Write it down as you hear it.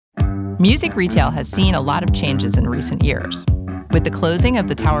Music retail has seen a lot of changes in recent years. With the closing of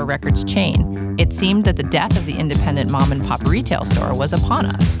the Tower Records chain, it seemed that the death of the independent mom-and-pop retail store was upon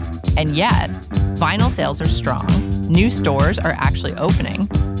us. And yet, vinyl sales are strong, new stores are actually opening,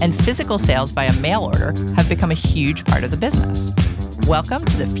 and physical sales via mail order have become a huge part of the business. Welcome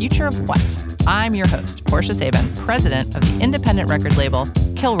to the Future of What? I'm your host, Portia Sabin, president of the independent record label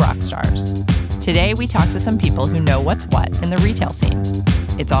Kill Rock Stars. Today, we talk to some people who know what's what in the retail scene.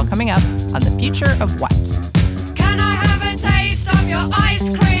 It's all coming up on the Future of What? Can I have a taste of your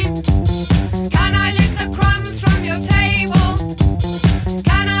ice cream? Can I lick the crumbs from your table?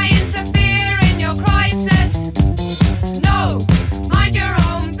 Can I interfere in your crisis? No, mind your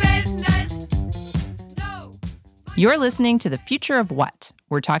own business. No. You're listening to the Future of What?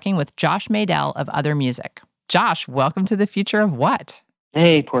 We're talking with Josh Madell of Other Music. Josh, welcome to the Future of What?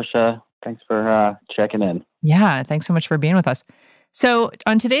 Hey, Portia. Thanks for checking in. Yeah, thanks so much for being with us. So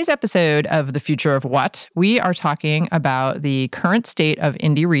on today's episode of The Future of What, we are talking about the current state of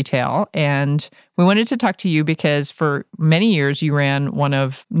indie retail. And we wanted to talk to you because for many years you ran one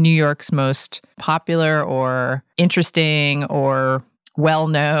of New York's most popular or interesting or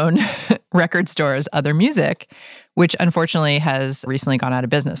well-known record stores, Other Music, which unfortunately has recently gone out of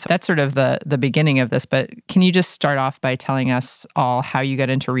business. So that's sort of the beginning of this. But can you just start off by telling us all how you got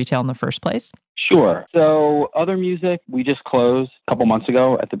into retail in the first place? Sure. So Other Music, we just closed a couple months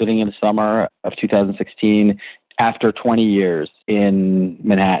ago at the beginning of the summer of 2016 after 20 years in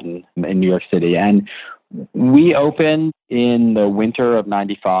Manhattan, in New York City. And we opened in the winter of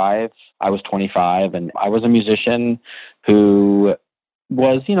 95. I was 25 and I was a musician who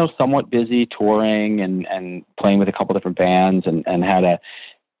was, somewhat busy touring and playing with a couple different bands and had a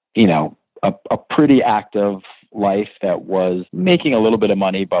pretty active life that was making a little bit of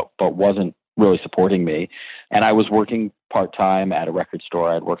money, but wasn't really supporting me. And I was working part-time at a record store.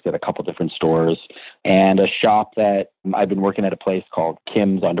 I'd worked at a couple different stores and a shop that I'd been working at a place called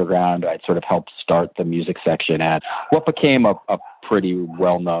Kim's Underground. I'd sort of helped start the music section at what became a pretty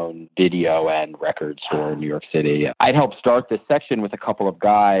well-known video and record store in New York City. I'd helped start this section with a couple of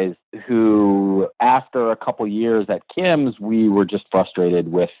guys who, after a couple years at Kim's, we were just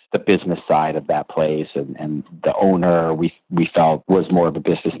frustrated with the business side of that place. And the owner, we felt, was more of a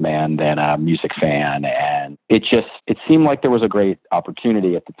businessman than a music fan. And it seemed like there was a great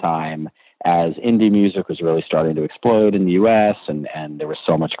opportunity at the time as indie music was really starting to explode in the US and there was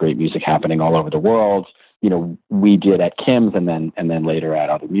so much great music happening all over the world. We did at Kim's and then later at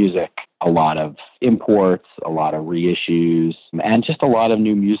Other Music, a lot of imports, a lot of reissues, and just a lot of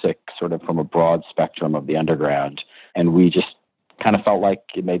new music sort of from a broad spectrum of the underground. And we just kind of felt like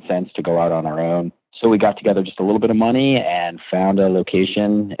it made sense to go out on our own. So we got together just a little bit of money and found a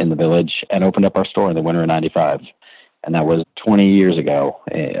location in the Village and opened up our store in the winter of 95. And that was 20 years ago,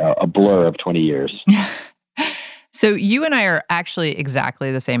 a blur of 20 years. So you and I are actually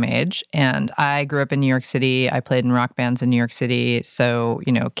exactly the same age. And I grew up in New York City. I played in rock bands in New York City. So,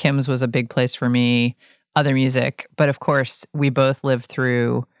 Kim's was a big place for me, Other Music. But of course, we both lived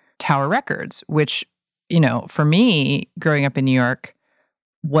through Tower Records, which, for me, growing up in New York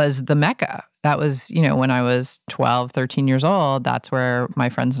was the Mecca. That was, when I was 12, 13 years old, that's where my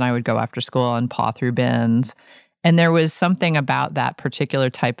friends and I would go after school and paw through bins. And there was something about that particular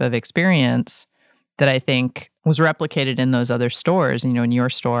type of experience that I think was replicated in those other stores, in your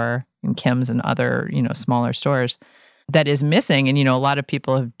store, in Kim's and other, smaller stores, that is missing. And, a lot of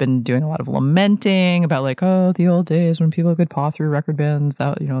people have been doing a lot of lamenting about like, oh, the old days when people could paw through record bins,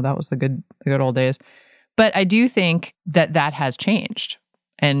 that, that was the good old days. But I do think that has changed.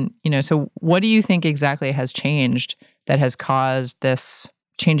 And, so what do you think exactly has changed that has caused this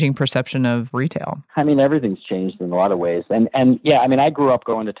changing perception of retail? I mean, everything's changed in a lot of ways. And yeah, I mean, I grew up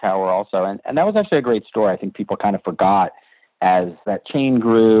going to Tower also, and that was actually a great store. I think people kind of forgot as that chain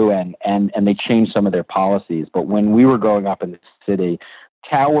grew and they changed some of their policies. But when we were growing up in the city,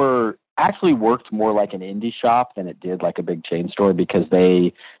 Tower actually worked more like an indie shop than it did like a big chain store because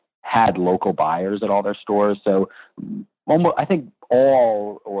they had local buyers at all their stores. So almost, I think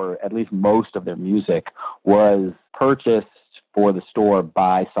all, or at least most of their music was purchased for the store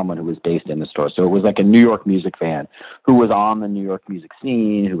by someone who was based in the store. So it was like a New York music fan who was on the New York music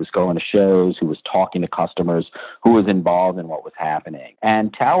scene, who was going to shows, who was talking to customers, who was involved in what was happening.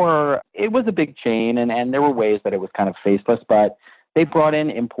 And Tower, it was a big chain, and there were ways that it was kind of faceless, but they brought in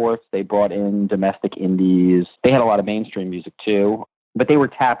imports, they brought in domestic indies. They had a lot of mainstream music too, but they were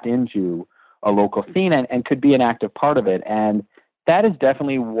tapped into a local scene and could be an active part of it. And that is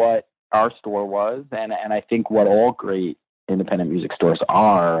definitely what our store was. And I think what all great independent music stores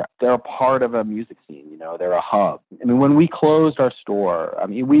are. They're a part of a music scene, they're a hub. I mean, when we closed our store,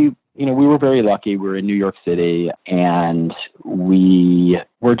 we were very lucky. We were in New York City, and we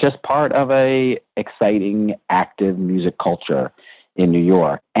were just part of a exciting, active music culture in New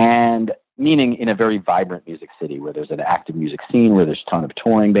York. And meaning in a very vibrant music city where there's an active music scene, where there's a ton of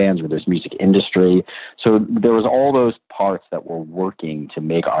touring bands, where there's music industry. So there was all those parts that were working to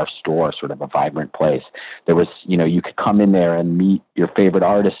make our store sort of a vibrant place. There was, you could come in there and meet your favorite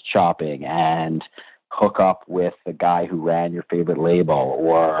artist shopping and hook up with the guy who ran your favorite label,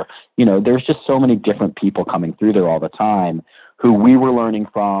 or, there's just so many different people coming through there all the time who we were learning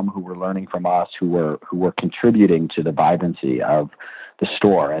from, who were learning from us, who were contributing to the vibrancy of the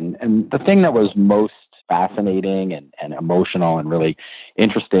store. And the thing that was most fascinating and emotional and really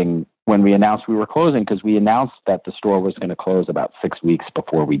interesting when we announced we were closing, because we announced that the store was going to close about 6 weeks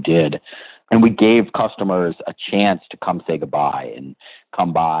before we did. And we gave customers a chance to come say goodbye and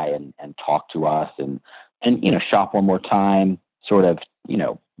come by and talk to us and shop one more time, sort of,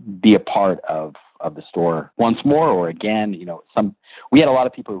 be a part of the store once more or again. We had a lot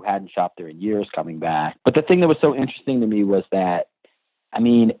of people who hadn't shopped there in years coming back. But the thing that was so interesting to me was that,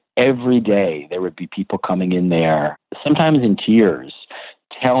 every day there would be people coming in there, sometimes in tears,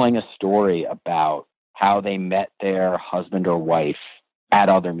 telling a story about how they met their husband or wife at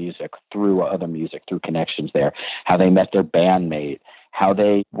other music, through connections there, how they met their bandmate, how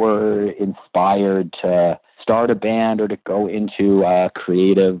they were inspired to start a band or to go into a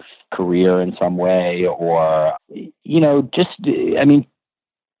creative career in some way, or,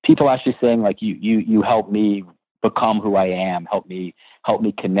 people actually saying like, you helped me become who I am, help me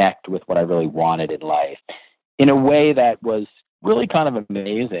connect with what I really wanted in life, in a way that was really kind of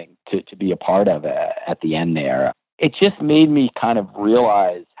amazing to be a part of at the end there. It just made me kind of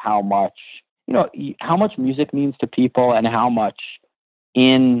realize how much music means to people, and how much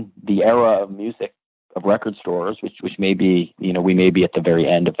in the era of music, of record stores, which may be, we may be at the very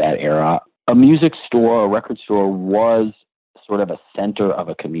end of that era, a music store, a record store was sort of a center of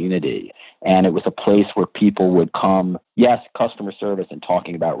a community. And it was a place where people would come, yes, customer service and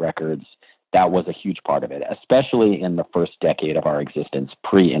talking about records. That was a huge part of it, especially in the first decade of our existence,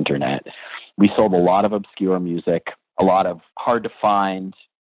 pre-internet. We sold a lot of obscure music, a lot of hard to find,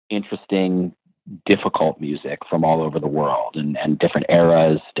 interesting, difficult music from all over the world, and different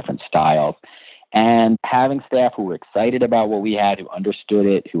eras, different styles. And having staff who were excited about what we had, who understood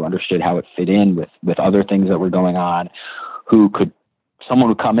it, who understood how it fit in with other things that were going on, someone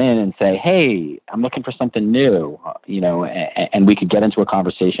would come in and say, hey, I'm looking for something new, and we could get into a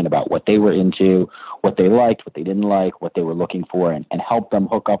conversation about what they were into, what they liked, what they didn't like, what they were looking for, and help them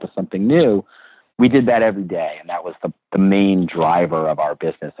hook up with something new. We did that every day, and that was the main driver of our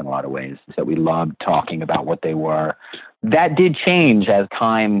business in a lot of ways, is that we loved talking about what they were. That did change as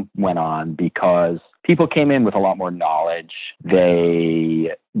time went on, because people came in with a lot more knowledge.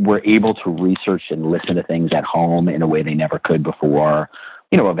 They were able to research and listen to things at home in a way they never could before.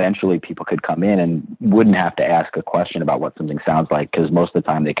 Eventually people could come in and wouldn't have to ask a question about what something sounds like, because most of the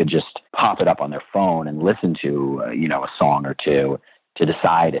time they could just pop it up on their phone and listen to, a song or two to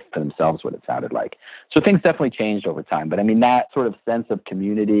decide for themselves what it sounded like. So things definitely changed over time. But that sort of sense of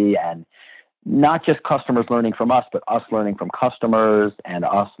community, and not just customers learning from us, but us learning from customers, and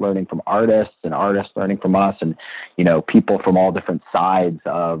us learning from artists, and artists learning from us, and, people from all different sides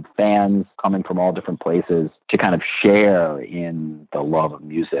of fans coming from all different places to kind of share in the love of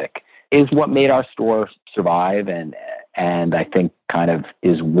music, is what made our store survive. And I think kind of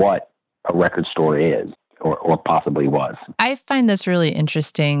is what a record store is, or possibly was. I find this really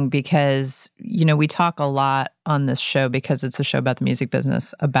interesting because, we talk a lot on this show, because it's a show about the music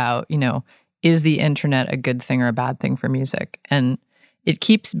business, about, is the internet a good thing or a bad thing for music? And it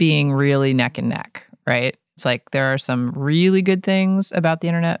keeps being really neck and neck, right? It's like there are some really good things about the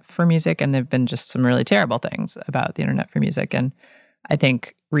internet for music, and there've been just some really terrible things about the internet for music. And I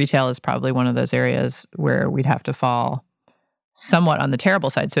think retail is probably one of those areas where we'd have to fall somewhat on the terrible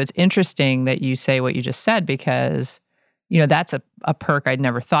side. So it's interesting that you say what you just said, because, that's a perk I'd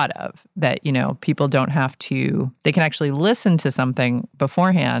never thought of, that, people don't have to, they can actually listen to something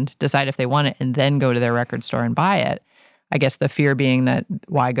beforehand, decide if they want it, and then go to their record store and buy it. I guess the fear being that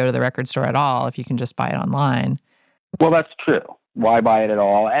why go to the record store at all if you can just buy it online? Well, that's true. Why buy it at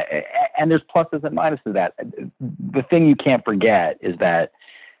all? And there's pluses and minuses to that. The thing you can't forget is that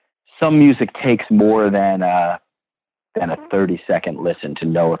some music takes more than a 30-second listen to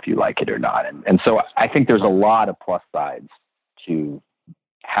know if you like it or not. And so I think there's a lot of plus sides to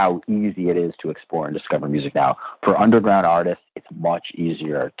how easy it is to explore and discover music now. For underground artists, it's much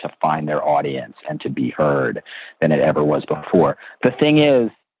easier to find their audience and to be heard than it ever was before. The thing is,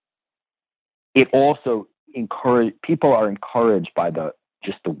 it also people are encouraged by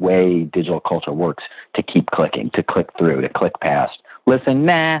just the way digital culture works to keep clicking, to click through, to click past. Listen,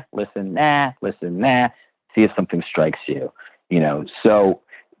 nah, listen, nah, listen, nah. See if something strikes you, So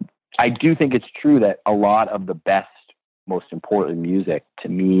I do think it's true that a lot of the best, most important music to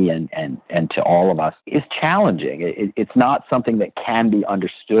me and to all of us is challenging. It's not something that can be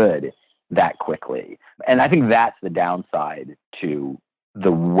understood that quickly. And I think that's the downside to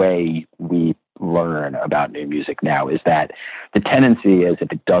the way we learn about new music now, is that the tendency is,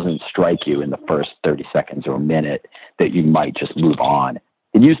 if it doesn't strike you in the first 30 seconds or a minute, that you might just move on.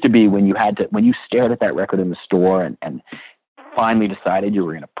 It used to be when you stared at that record in the store and finally decided you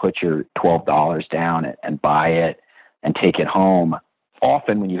were going to put your $12 down and buy it and take it home,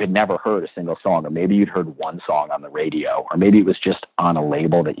 often when you had never heard a single song, or maybe you'd heard one song on the radio, or maybe it was just on a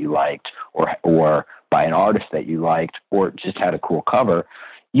label that you liked, or by an artist that you liked, or just had a cool cover,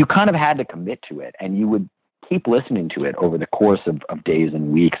 you kind of had to commit to it, and you would keep listening to it over the course of days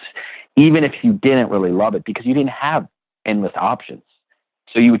and weeks, even if you didn't really love it, because you didn't have endless options.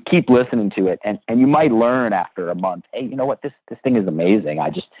 So you would keep listening to it, and you might learn after a month, hey, you know what, this thing is amazing.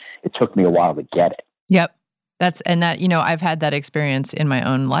 It took me a while to get it. Yep. I've had that experience in my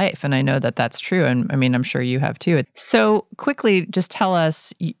own life, and I know that that's true. And I mean, I'm sure you have too. So quickly, just tell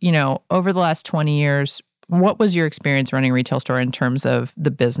us, over the last 20 years, what was your experience running a retail store in terms of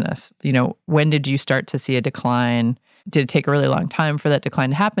the business? When did you start to see a decline? Did it take a really long time for that decline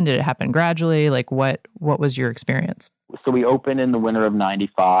to happen? Did it happen gradually? Like what was your experience? So we opened in the winter of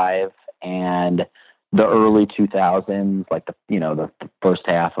 95, and the early 2000s, like the first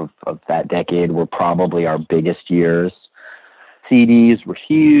half of that decade, were probably our biggest years. CDs were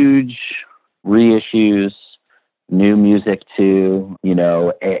huge, reissues, new music too.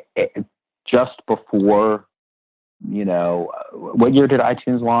 Just before, what year did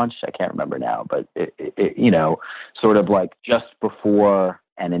iTunes launch? I can't remember now, but sort of like just before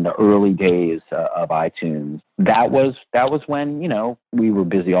and in the early days of iTunes, that was when, we were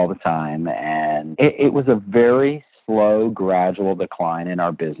busy all the time. And it was a very slow, gradual decline in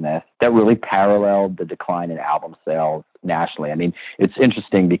our business that really paralleled the decline in album sales nationally. I mean, it's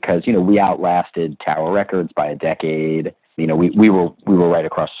interesting because, we outlasted Tower Records by a decade. We were right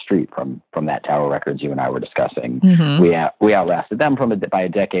across the street from that Tower Records you and I were discussing. Mm-hmm. We outlasted them by a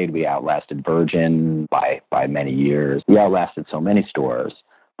decade. We outlasted Virgin by many years. We outlasted so many stores.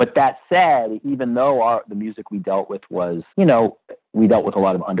 But that said, even though the music we dealt with was, we dealt with a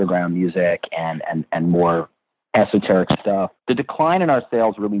lot of underground music and more esoteric stuff, the decline in our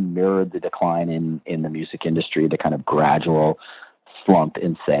sales really mirrored the decline in the music industry, the kind of gradual slump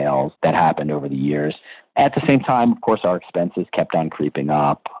in sales that happened over the years. At the same time, of course, our expenses kept on creeping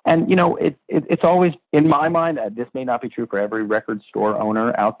up. And, it's always, in my mind, this may not be true for every record store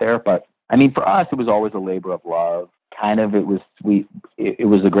owner out there, but I mean, for us, it was always a labor of love. Kind of, it was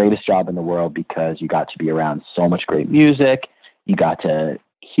the greatest job in the world because you got to be around so much great music. You got to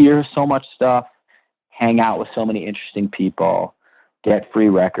hear so much stuff, hang out with so many interesting people, get free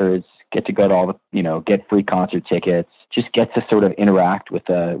records, get to go to all the, get free concert tickets, just get to sort of interact with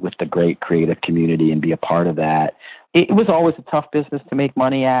the great creative community and be a part of that. It was always a tough business to make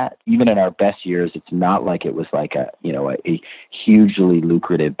money at. Even in our best years, it's not like it was like a hugely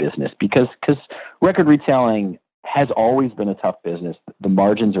lucrative business because record retailing has always been a tough business. The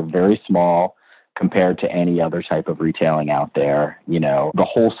margins are very small compared to any other type of retailing out there. The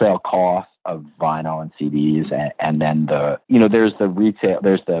wholesale cost of vinyl and CDs, and then there's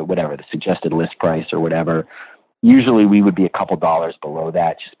the suggested list price or whatever. Usually we would be a couple dollars below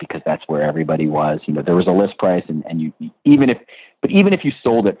that just because that's where everybody was. There was a list price and even if you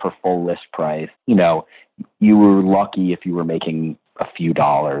sold it for full list price, you were lucky if you were making a few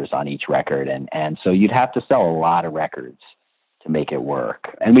dollars on each record. And so you'd have to sell a lot of records to make it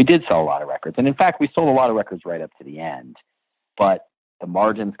work. And we did sell a lot of records. And in fact, we sold a lot of records right up to the end, but the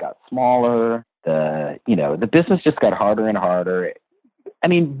margins got smaller. The business just got harder and harder. I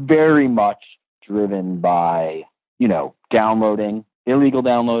mean, very much driven by, downloading, illegal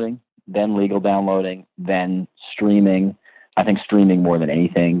downloading, then legal downloading, then streaming. I think streaming more than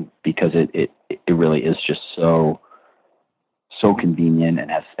anything because it really is just so convenient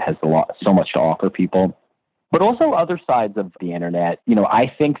and has so much to offer people. But also other sides of the internet.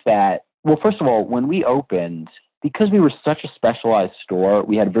 I think that, well, first of all, when we opened, because we were such a specialized store,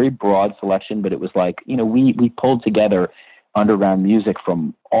 we had a very broad selection, but it was like, we pulled together underground music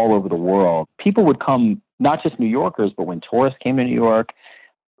from all over the world. People would come, not just New Yorkers, but when tourists came to New York,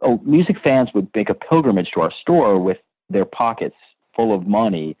 music fans would make a pilgrimage to our store with their pockets full of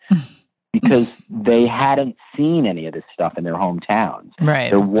money because they hadn't seen any of this stuff in their hometowns. Right.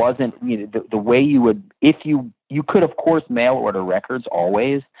 There wasn't, the way you would, if you could, of course, mail order records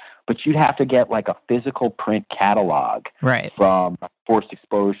always, but you'd have to get like a physical print catalog right. from Forced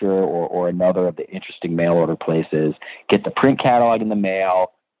Exposure or another of the interesting mail order places, get the print catalog in the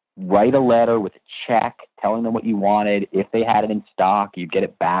mail, write a letter with a check telling them what you wanted. If they had it in stock, you'd get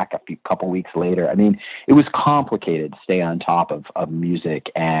it back a couple weeks later. I mean, it was complicated to stay on top of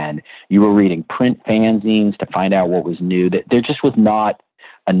music, and you were reading print fanzines to find out what was new. There just was not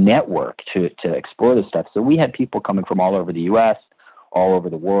a network to explore this stuff. So we had people coming from all over the U.S., all over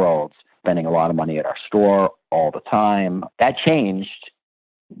the world, spending a lot of money at our store all the time. That changed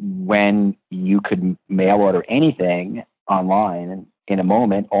when you could mail order anything online in a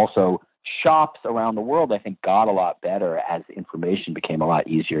moment. Also, shops around the world, I think, got a lot better as information became a lot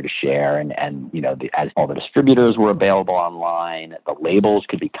easier to share. And as all the distributors were available online, the labels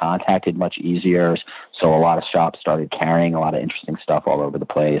could be contacted much easier. So a lot of shops started carrying a lot of interesting stuff all over the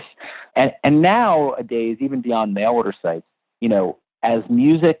place. And nowadays, even beyond mail order sites, as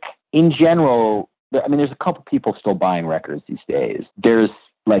music in general, there's a couple people still buying records these days. There's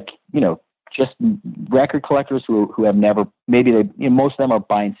just record collectors who have never, most of them are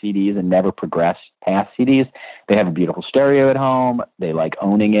buying CDs and never progressed past CDs. They have a beautiful stereo at home. They like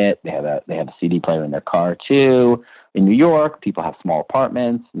owning it. They have a CD player in their car too. In New York, people have small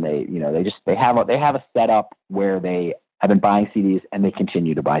apartments, and they have a setup where they have been buying CDs and they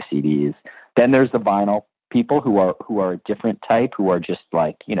continue to buy CDs. Then there's the vinyl people who are a different type, who are just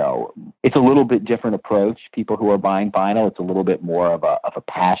like, it's a little bit different approach. People who are buying vinyl, it's a little bit more of a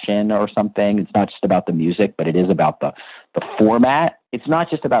passion or something. It's not just about the music, but it is about the format. It's not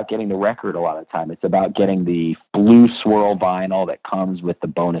just about getting the record a lot of the time. It's about getting the blue swirl vinyl that comes with the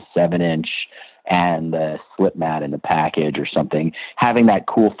bonus 7-inch and the slip mat in the package or something. Having that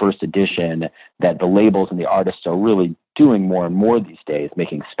cool first edition that the labels and the artists are really doing more and more these days,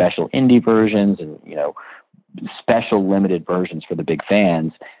 making special indie versions and, special limited versions for the big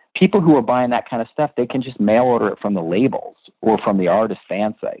fans. People who are buying that kind of stuff, they can just mail order it from the labels or from the artist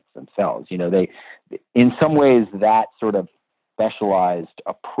fan sites themselves. They, in some ways, that sort of specialized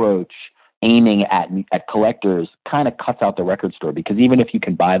approach aiming at collectors kind of cuts out the record store, because even if you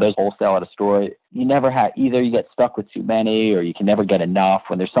can buy those wholesale at a store, you never have, either you get stuck with too many or you can never get enough.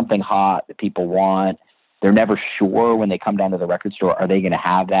 When there's something hot that people want, they're never sure when they come down to the record store, are they going to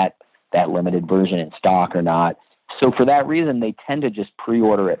have that limited version in stock or not? So for that reason, they tend to just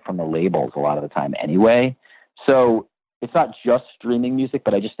pre-order it from the labels a lot of the time anyway. So it's not just streaming music,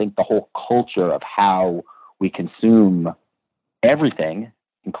 but I just think the whole culture of how we consume everything,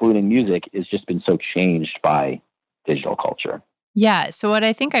 including music, has just been so changed by digital culture. Yeah. So what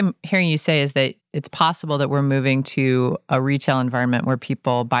I think I'm hearing you say is that it's possible that we're moving to a retail environment where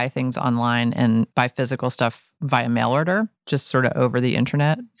people buy things online and buy physical stuff via mail order, just sort of over the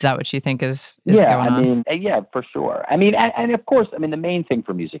internet. Is that what you think is going on? Yeah, for sure. And of course, the main thing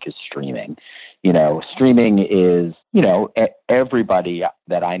for music is streaming. Streaming is, everybody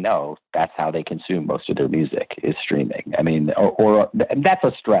that I know, that's how they consume most of their music, is streaming. Or that's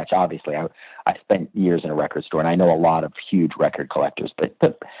a stretch, obviously. I spent years in a record store, and I know a lot of huge record collectors,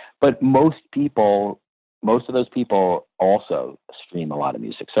 but most of those people also stream a lot of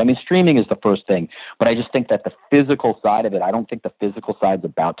music. So, streaming is the first thing, but I just think that the physical side of it, I don't think the physical side's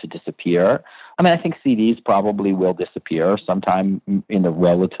about to disappear. I think CDs probably will disappear sometime in the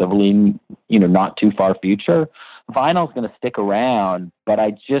relatively, not too far future. Vinyl's going to stick around, but I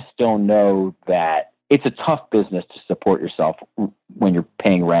just don't know that it's a tough business to support yourself when you're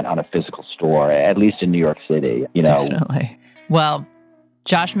paying rent on a physical store, at least in New York City, Definitely. Well,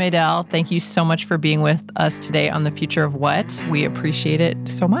 Josh Madell, thank you so much for being with us today on The Future of What. We appreciate it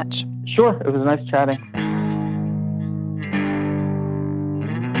so much. Sure. It was nice chatting.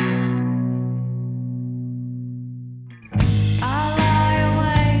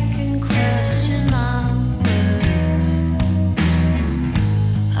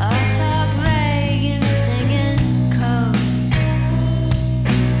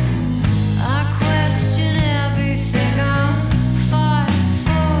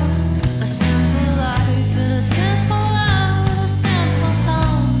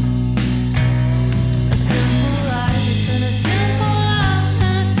 A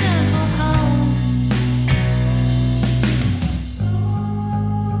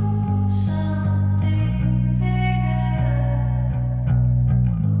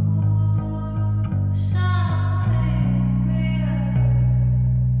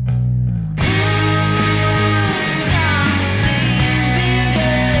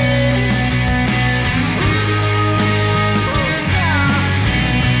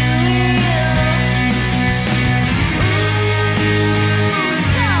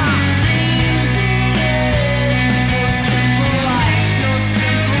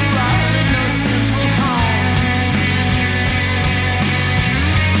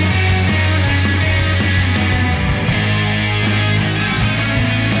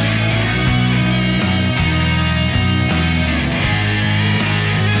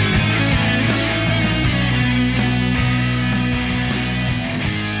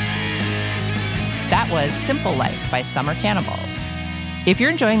was Simple Life by Summer Cannibals. If you're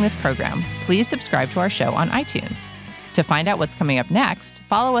enjoying this program, please subscribe to our show on iTunes. To find out what's coming up next,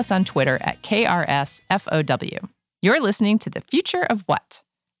 follow us on Twitter at KRSFOW. You're listening to The Future of What?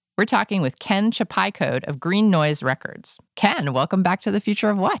 We're talking with Ken Cheppaikode of Green Noise Records. Ken, welcome back to The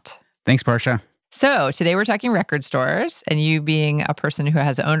Future of What? Thanks, Portia. So today we're talking record stores, and you being a person who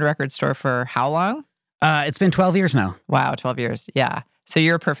has owned a record store for how long? It's been 12 years now. Wow, 12 years. Yeah. So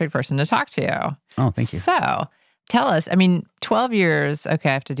you're a perfect person to talk to. Oh, thank you. So tell us, 12 years. Okay,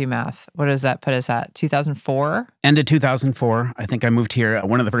 I have to do math. What does that put us at? 2004? End of 2004. I think I moved here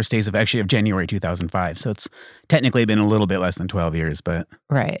one of the first days of January 2005. So it's technically been a little bit less than 12 years, but.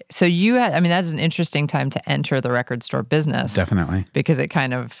 Right. So you had, that's an interesting time to enter the record store business. Definitely. Because it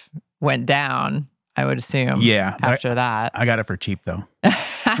kind of went down, I would assume. Yeah. After that. I got it for cheap, though.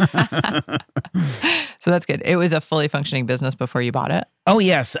 So that's good. It was a fully functioning business before you bought it? Oh,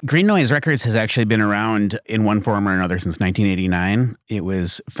 yes. Green Noise Records has actually been around in one form or another since 1989. It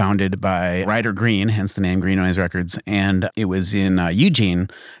was founded by Ryder Green, hence the name Green Noise Records. And it was in Eugene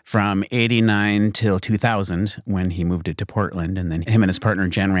from 89 till 2000 when he moved it to Portland. And then him and his partner,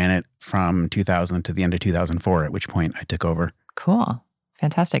 Jen, ran it from 2000 to the end of 2004, at which point I took over. Cool.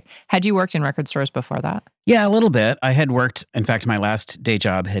 Fantastic. Had you worked in record stores before that? Yeah, a little bit. I had worked, in fact, my last day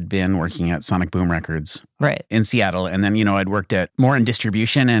job had been working at Sonic Boom Records in Seattle. And then, I'd worked more in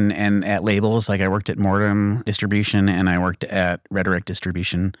distribution and at labels. Like I worked at Mortem Distribution and I worked at Rhetoric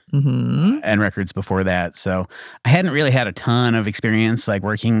Distribution and records before that. So I hadn't really had a ton of experience like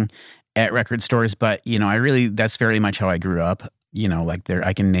working at record stores, but, that's very much how I grew up.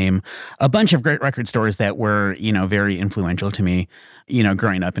 I can name a bunch of great record stores that were, very influential to me,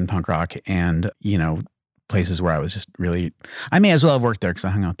 growing up in punk rock and, places where I was just really, I may as well have worked there because I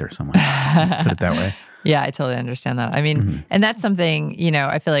hung out there somewhere, put it that way. Yeah, I totally understand that. And that's something,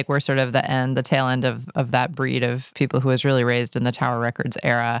 I feel like we're sort of the tail end of that breed of people who was really raised in the Tower Records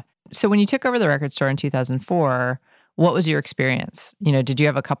era. So when you took over the record store in 2004, what was your experience? Did you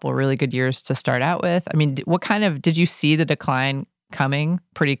have a couple really good years to start out with? Did you see the decline coming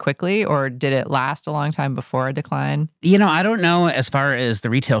pretty quickly, or did it last a long time before a decline? I don't know as far as the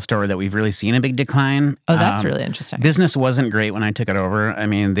retail store that we've really seen a big decline. Oh, that's really interesting. Business wasn't great when I took it over.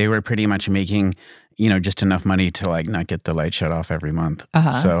 They were pretty much making, just enough money to like not get the light shut off every month.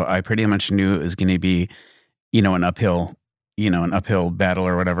 So I pretty much knew it was going to be, an uphill battle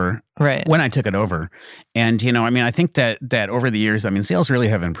or whatever. Right. When I took it over. And, I think that over the years, sales really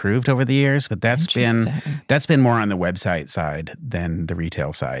have improved over the years, but that's been more on the website side than the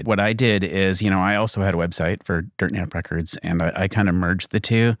retail side. What I did is, I also had a website for Dirt Nap Records and I kind of merged the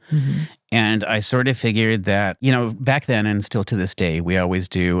two. And I sort of figured that, back then and still to this day, we always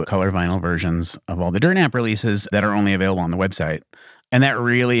do color vinyl versions of all the Dirt Nap releases that are only available on the website. And that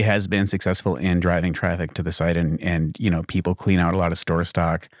really has been successful in driving traffic to the site and people clean out a lot of store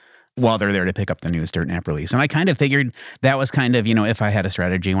stock while they're there to pick up the newest Dirt Nap release. And I kind of figured that was kind of, if I had a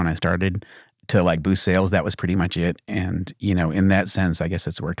strategy when I started to like boost sales, that was pretty much it. And, in that sense, I guess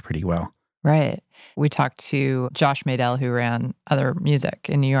it's worked pretty well. Right. We talked to Josh Madell, who ran Other Music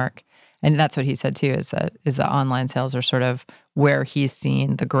in New York. And that's what he said too, is that online sales are sort of where he's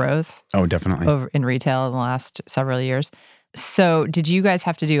seen the growth. Oh, definitely. Over in retail in the last several years. So did you guys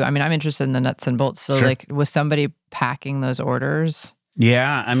have to do, I'm interested in the nuts and bolts. So Sure. was somebody packing those orders?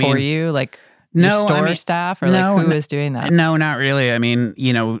 Yeah. For you? No, store staff or who was doing that? No, not really.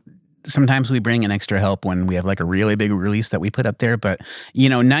 Sometimes we bring in extra help when we have like a really big release that we put up there. But,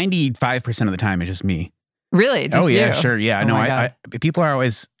 95% of the time it's just me. Really? Just yeah, you? sure. Yeah. Oh No, my I people are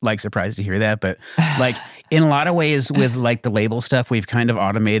always like surprised to hear that. But like in a lot of ways with like the label stuff, we've kind of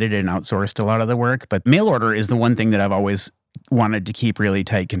automated and outsourced a lot of the work. But mail order is the one thing that I've always wanted to keep really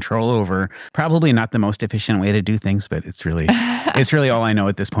tight control over. Probably not the most efficient way to do things, but it's really all I know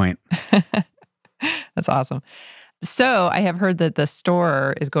at this point. That's awesome. So I have heard that the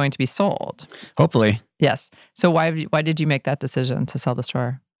store is going to be sold. Hopefully. Yes. So why did you make that decision to sell the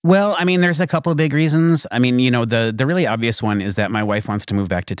store? Well, there's a couple of big reasons. The really obvious one is that my wife wants to move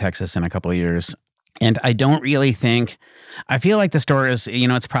back to Texas in a couple of years. And I don't really I feel like the store is,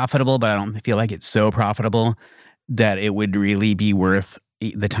 it's profitable, but I don't feel like it's so profitable that it would really be worth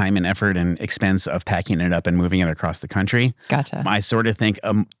the time and effort and expense of packing it up and moving it across the country. Gotcha. I sort of think,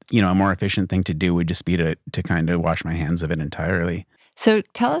 a more efficient thing to do would just be to kind of wash my hands of it entirely. So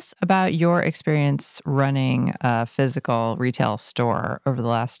tell us about your experience running a physical retail store over the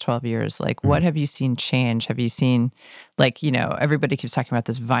last 12 years. What have you seen change? Have you seen, everybody keeps talking about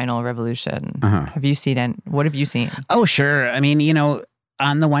this vinyl revolution. Have you seen, what have you seen? Oh, sure.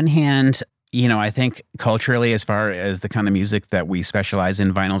 On the one hand, I think culturally, as far as the kind of music that we specialize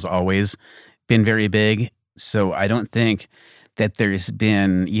in, vinyl's always been very big. So I don't think that there's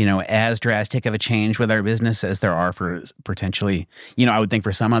been, as drastic of a change with our business as there are for potentially, I would think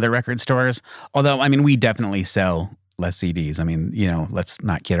for some other record stores. Although, I mean, we definitely sell less CDs. I mean, let's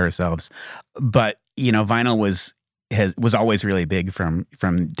not kid ourselves. But, vinyl was always really big from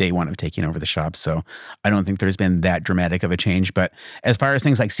day one of taking over the shop. So I don't think there's been that dramatic of a change. But as far as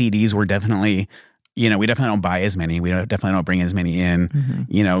things like CDs, we're definitely, we definitely don't buy as many. We definitely don't bring as many in.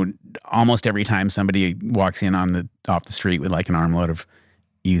 Mm-hmm. Almost every time somebody walks in off the street with like an armload of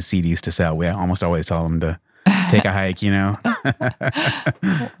used CDs to sell, we almost always tell them to take a hike,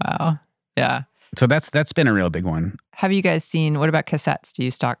 Wow. Yeah. So that's been a real big one. Have you guys seen, what about cassettes? Do you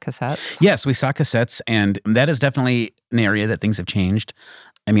stock cassettes? Yes, we stock cassettes, and that is definitely an area that things have changed.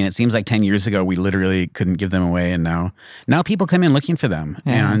 I mean, it seems like 10 years ago, we literally couldn't give them away, and now people come in looking for them.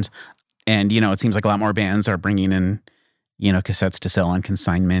 Yeah. And it seems like a lot more bands are bringing in, cassettes to sell on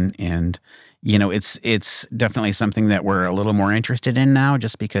consignment, and, it's definitely something that we're a little more interested in now,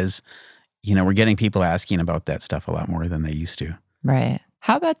 just because, we're getting people asking about that stuff a lot more than they used to. Right.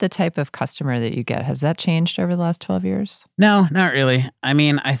 How about the type of customer that you get? Has that changed over the last 12 years? No, not really. I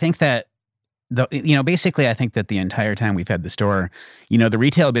mean, I think that, basically I think that the entire time we've had the store, the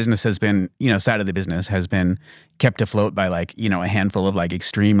retail business has been, side of the business has been kept afloat by like, a handful of like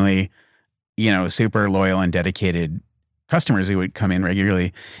extremely, super loyal and dedicated customers who would come in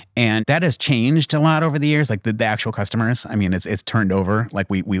regularly. And that has changed a lot over the years. Like the actual customers, I mean, it's turned over.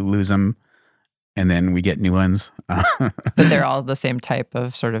 Like we lose them. And then we get new ones. But they're all the same type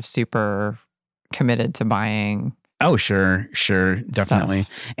of sort of super committed to buying. Oh, sure, definitely.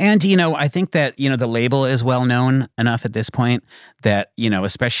 Stuff. And, I think that, the label is well known enough at this point that,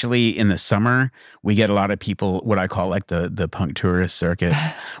 especially in the summer, we get a lot of people, what I call like the punk tourist circuit.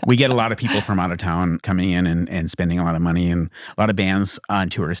 We get a lot of people from out of town coming in and spending a lot of money, and a lot of bands on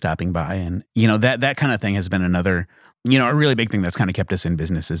tour stopping by. And, that kind of thing has been another, a really big thing that's kind of kept us in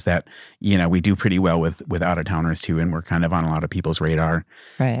business is that, we do pretty well with out-of-towners too, and we're kind of on a lot of people's radar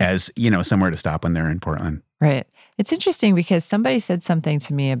as, somewhere to stop when they're in Portland. Right. It's interesting because somebody said something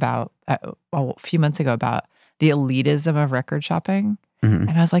to me about, a few months ago about the elitism of record shopping. Mm-hmm.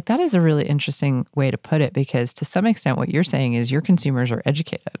 And I was like, that is a really interesting way to put it, because to some extent what you're saying is your consumers are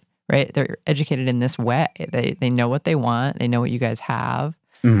educated, right? They're educated in this way. They know what they want. They know what you guys have.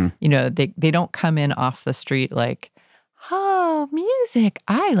 Mm-hmm. They don't come in off the street like, oh, music.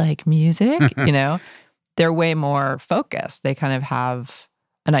 I like music. They're way more focused. They kind of have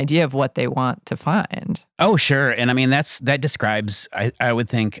an idea of what they want to find. Oh, sure. And I mean, that describes, I would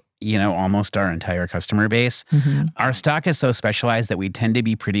think, almost our entire customer base. Mm-hmm. Our stock is so specialized that we tend to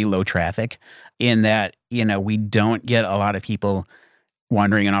be pretty low traffic in that, we don't get a lot of people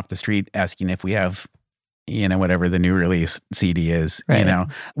wandering off the street asking if we have whatever the new release CD is, right.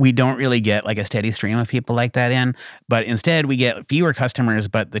 We don't really get like a steady stream of people like that in, but instead we get fewer customers,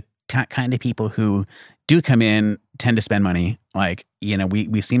 but the kind of people who do come in tend to spend money. Like,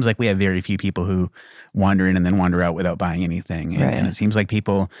 we seems like we have very few people who wander in and then wander out without buying anything. And, right. and it seems like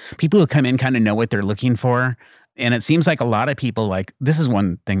people who come in kind of know what they're looking for. And it seems like a lot of people, like, this is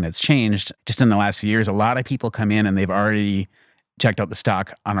one thing that's changed just in the last few years. A lot of people come in and they've already checked out the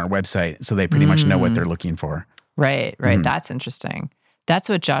stock on our website, so they pretty much know what they're looking for. Right. Mm-hmm. That's interesting. That's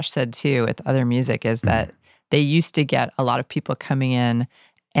what Josh said too with other music, is that they used to get a lot of people coming in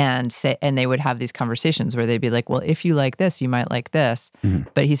and they would have these conversations where they'd be like, well, if you like this, you might like this. Mm-hmm.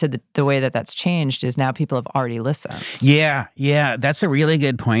 But he said that the way that that's changed is now people have already listened. Yeah, that's a really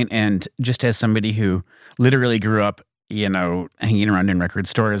good point. And just as somebody who literally grew up, hanging around in record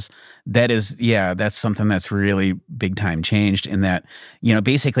stores, that's something that's really big time changed in that,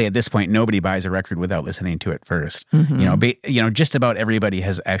 basically at this point, nobody buys a record without listening to it first. Mm-hmm. Just about everybody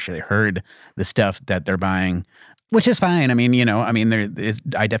has actually heard the stuff that they're buying, which is fine. I mean,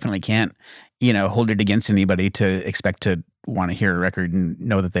 I definitely can't, hold it against anybody to expect to want to hear a record and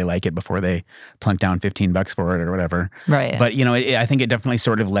know that they like it before they plunk down $15 for it or whatever. Right. But, I think it definitely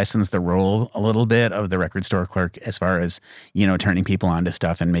sort of lessens the role a little bit of the record store clerk as far as, turning people onto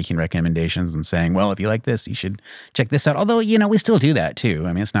stuff and making recommendations and saying, well, if you like this, you should check this out. Although, we still do that too.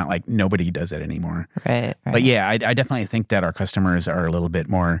 I mean, it's not like nobody does that anymore. Right. But yeah, I definitely think that our customers are a little bit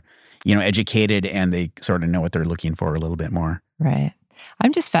more, educated, and they sort of know what they're looking for a little bit more. Right.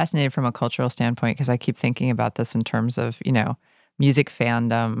 I'm just fascinated from a cultural standpoint because I keep thinking about this in terms of, music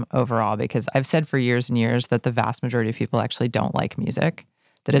fandom overall, because I've said for years and years that the vast majority of people actually don't like music,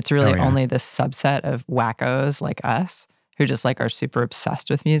 that it's really only this subset of wackos like us who just like are super obsessed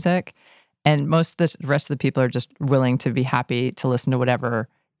with music. And most of the rest of the people are just willing to be happy to listen to whatever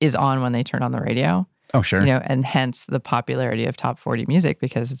is on when they turn on the radio. Oh, sure. And hence the popularity of top 40 music,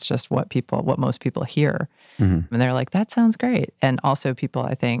 because it's just what most people hear. Mm-hmm. And they're like, that sounds great. And also people,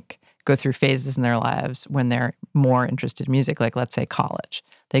 I think, go through phases in their lives when they're more interested in music. Like, let's say college.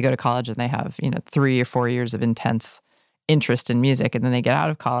 They go to college and they have, 3 or 4 years of intense interest in music. And then they get out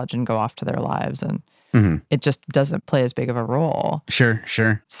of college and go off to their lives. And it just doesn't play as big of a role. Sure.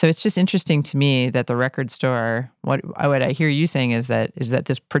 So it's just interesting to me that the record store, what I hear you saying is that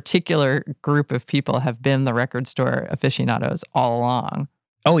this particular group of people have been the record store aficionados all along.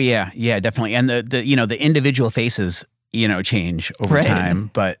 Oh, yeah, definitely. And the individual faces, change over time.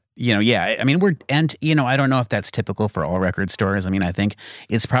 But, yeah, I mean, I don't know if that's typical for all record stores. I mean, I think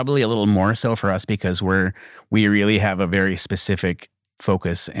it's probably a little more so for us because we really have a very specific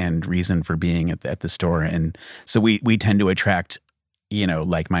focus and reason for being at the store. And so we tend to attract,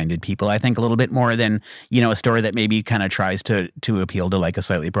 like-minded people, I think, a little bit more than, a store that maybe kind of tries to appeal to like a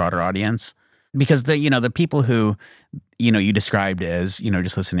slightly broader audience. Because the people who, you described as,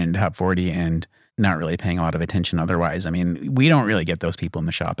 just listening to Top 40 and not really paying a lot of attention otherwise. I mean, we don't really get those people in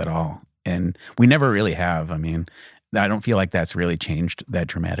the shop at all. And we never really have. I mean, I don't feel like that's really changed that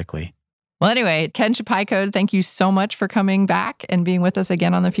dramatically. Well, anyway, Ken Cheppaikode, thank you so much for coming back and being with us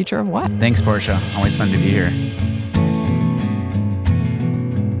again on The Future of What. Thanks, Portia. Always fun to be here.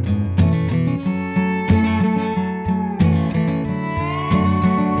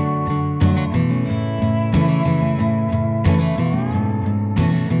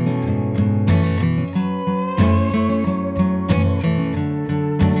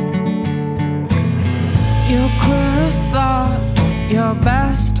 Your clearest thought, your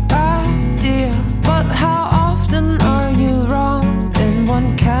best idea, but how often are you wrong in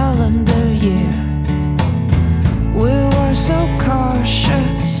one calendar year? We were so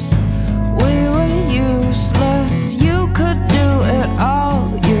cautious, we were useless. You could do it all,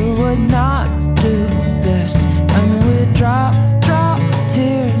 you would not do this. And we drop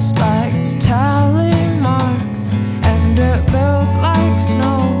tears like tally marks, and it builds like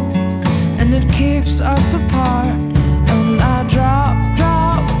snow, and it keeps us apart. And I drop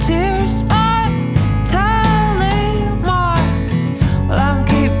tears like tally marks. Well, I'm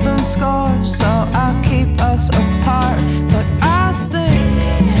keeping score, so I'll keep us apart. But I think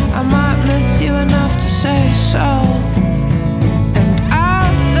I might miss you enough to say so. And I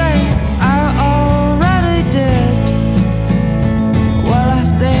think I already did. Well, I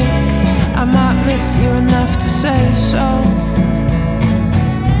think I might miss you enough to say so.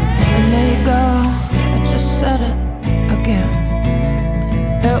 And there you go, I just said it again.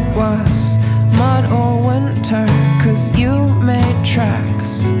 It was mud or winter, 'cause you made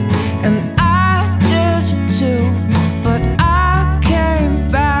tracks. And I did too, but I came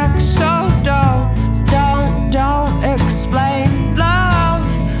back. So don't explain love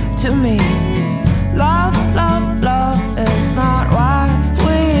to me. Love is not why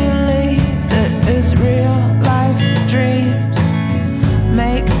we leave. It is real life dreams.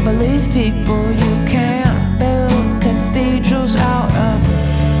 Make believe people, you can't build cathedrals out of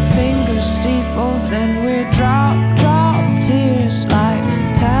finger steeples. And we drop tears like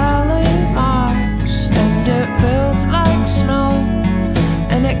tally marks, and it builds like snow,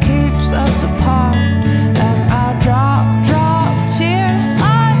 and it keeps us apart. And I drop tears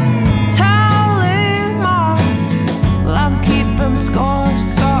like tally marks. Well, I'm keeping score,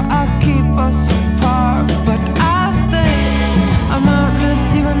 so I'll keep us apart. But I think I might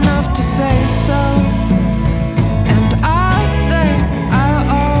miss you enough to say so. And I think I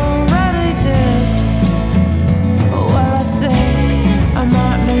already did. Well, I think I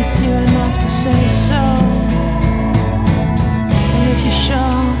might miss you enough to say so. And if you show,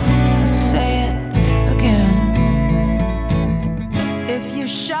 I'll say it again. If you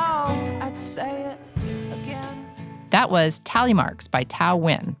show, I'd say it again. That was Tally Marks by Tao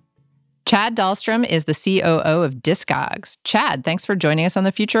Win. Chad Dahlstrom is the COO of Discogs. Chad, thanks for joining us on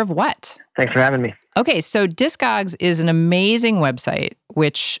The Future of What. Thanks for having me. Okay, so Discogs is an amazing website,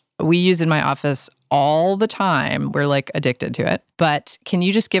 which we use in my office all the time. We're like addicted to it. But can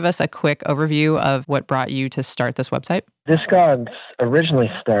you just give us a quick overview of what brought you to start this website? Discogs originally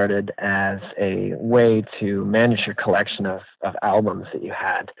started as a way to manage your collection of albums that you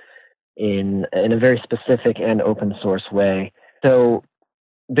had in a very specific and open source way. So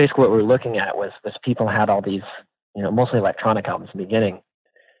basically what we were looking at was people had all these, mostly electronic albums in the beginning,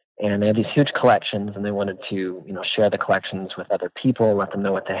 and they had these huge collections, and they wanted to, share the collections with other people, let them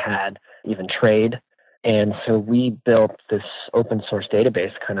know what they had, even trade. And so we built this open source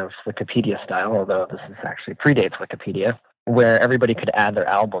database, kind of Wikipedia style, although this is actually predates Wikipedia, where everybody could add their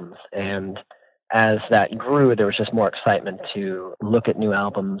albums. And as that grew, there was just more excitement to look at new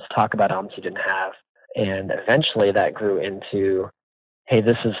albums, talk about albums you didn't have. And eventually that grew into, hey,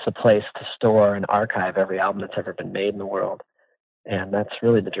 this is the place to store and archive every album that's ever been made in the world. And that's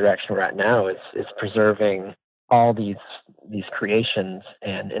really the direction we're at now, is preserving all these creations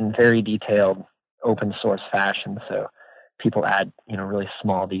and in very detailed open source fashion. So people add, really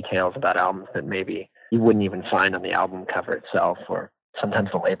small details about albums that maybe you wouldn't even find on the album cover itself, or sometimes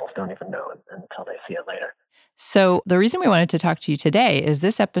the labels don't even know until they see it later. So the reason we wanted to talk to you today is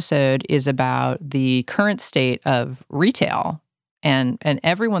this episode is about the current state of retail. And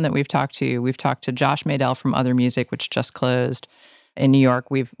everyone that we've talked to Josh Madell from Other Music, which just closed in New York.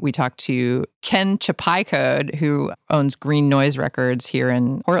 We talked to Ken Cheppaikode, who owns Green Noise Records here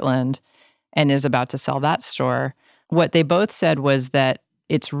in Portland and is about to sell that store. What they both said was that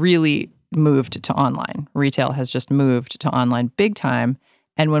it's really moved to online. Retail has just moved to online big time.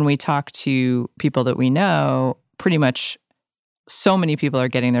 And when we talk to people that we know, pretty much so many people are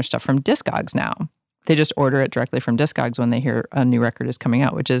getting their stuff from Discogs now. They just order it directly from Discogs when they hear a new record is coming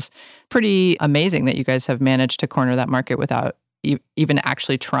out, which is pretty amazing that you guys have managed to corner that market without even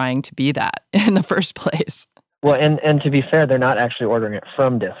actually trying to be that in the first place. Well, and to be fair, they're not actually ordering it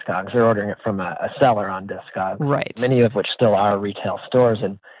from Discogs. They're ordering it from a seller on Discogs. Right. Many of which still are retail stores.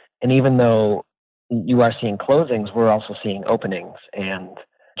 And even though you are seeing closings, we're also seeing openings. And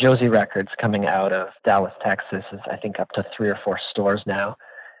Josie Records coming out of Dallas, Texas is, I think, up to 3 or 4 stores now.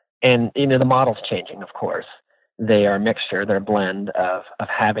 And, the model's changing, of course. They are a mixture, they're a blend of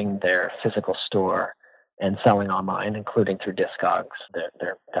having their physical store and selling online, including through Discogs.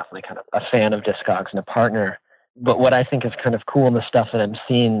 They're definitely kind of a fan of Discogs and a partner. But what I think is kind of cool in the stuff that I'm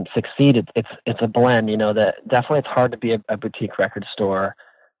seeing succeed, it's a blend, that definitely it's hard to be a boutique record store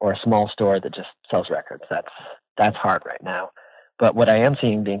or a small store that just sells records. That's hard right now. But what I am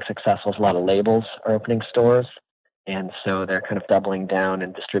seeing being successful is a lot of labels are opening stores. And so they're kind of doubling down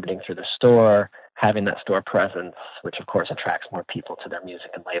and distributing through the store, having that store presence, which of course attracts more people to their music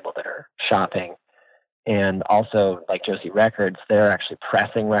and label that are shopping. And also, like Josie Records, they're actually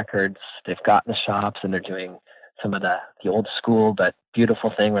pressing records. They've got the shops and they're doing some of the old school but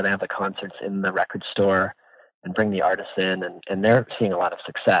beautiful thing where they have the concerts in the record store and bring the artists in, and they're seeing a lot of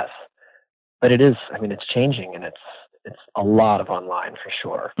success. But it's changing, and it's a lot of online for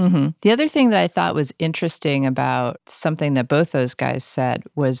sure. Mm-hmm. The other thing that I thought was interesting about something that both those guys said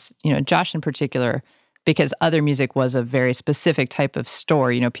was, Josh in particular, because Other Music was a very specific type of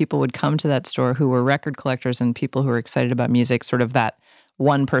store. People would come to that store who were record collectors and people who were excited about music, sort of that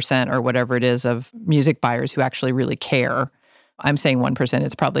 1% or whatever it is of music buyers who actually really care. I'm saying 1%.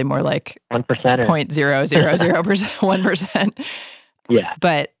 It's probably more like 1%. 0.000%, 1%. Yeah.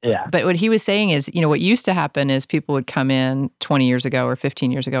 But what he was saying is, what used to happen is people would come in 20 years ago or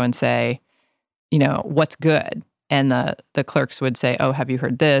 15 years ago and say, what's good? And the clerks would say, oh, have you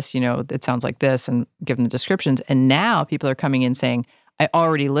heard this? It sounds like this, and give them the descriptions. And now people are coming in saying, I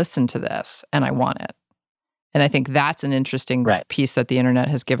already listened to this and I want it. And I think that's an interesting piece that the internet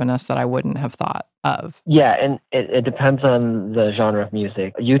has given us that I wouldn't have thought of. Yeah, and it depends on the genre of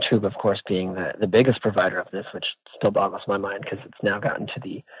music. YouTube, of course, being the biggest provider of this, which still boggles my mind because it's now gotten to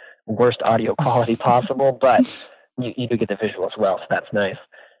the worst audio quality possible, but you do get the visual as well, so that's nice.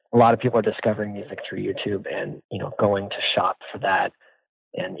 A lot of people are discovering music through YouTube and, going to shop for that.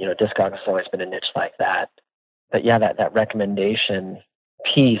 And, Discogs has always been a niche like that. But yeah, that recommendation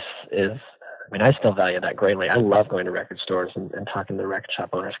piece is, I still value that greatly. I love going to record stores and talking to the record shop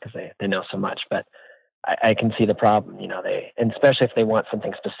owners because they know so much. But I can see the problem, and especially if they want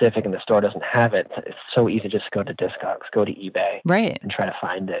something specific and the store doesn't have it, it's so easy to just go to Discogs, go to eBay, and try to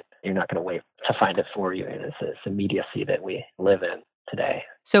find it. You're not going to wait to find it for you. And it's immediacy that we live in today.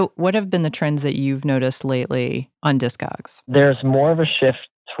 So what have been the trends that you've noticed lately on Discogs? There's more of a shift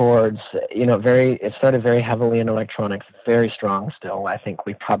towards, it started very heavily in electronics, very strong still. I think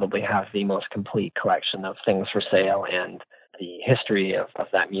we probably have the most complete collection of things for sale, and the history of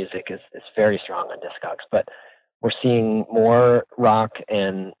that music is very strong on Discogs. But we're seeing more rock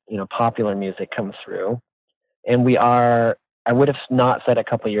and, popular music come through. And I would have not said a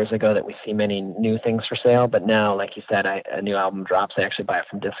couple of years ago that we see many new things for sale, but now, like you said, a new album drops, I actually buy it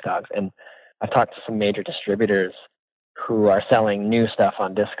from Discogs. And I've talked to some major distributors who are selling new stuff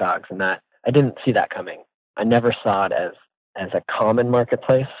on Discogs, and that I didn't see that coming. I never saw it as a common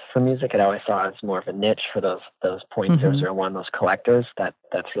marketplace for music. I always saw it as more of a niche for those 0.001, those collectors.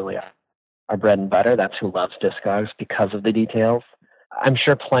 That's really our bread and butter. That's who loves Discogs because of the details. I'm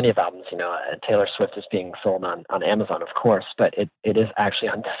sure plenty of albums, Taylor Swift is being sold on Amazon, of course, but it is actually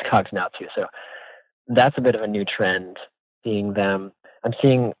on Discogs now too. So that's a bit of a new trend, seeing them. I'm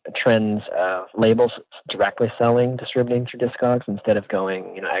seeing trends of labels directly distributing through Discogs instead of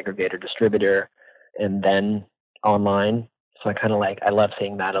going, aggregator distributor. and then online. So I love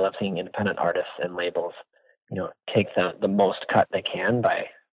seeing that. I love seeing independent artists and labels, take the most cut they can by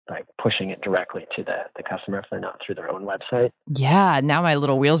pushing it directly to the customer if they're not through their own website. Yeah, now my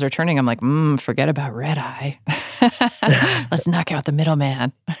little wheels are turning. I'm like, forget about Redeye. Let's knock out the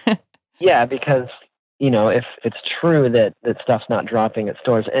middleman. Yeah, because, if it's true that stuff's not dropping at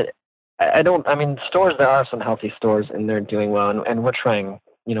stores, stores, there are some healthy stores and they're doing well, and we're trying,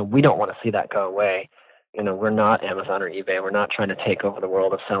 we don't want to see that go away. We're not Amazon or eBay. We're not trying to take over the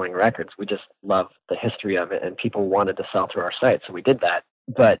world of selling records. We just love the history of it, and people wanted to sell through our site, so we did that.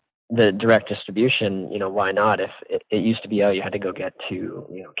 But the direct distribution, why not? If it used to be, you had to go get to,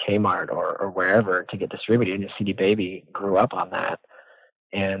 Kmart or wherever to get distributed, and CD Baby grew up on that.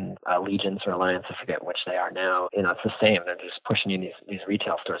 And Allegiance or Alliance, I forget which they are now, it's the same. They're just pushing in these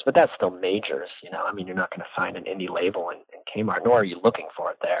retail stores. But that's still majors, you're not going to find an indie label in Kmart, nor are you looking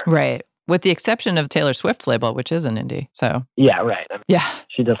for it there. Right. With the exception of Taylor Swift's label, which is an indie. So yeah, right.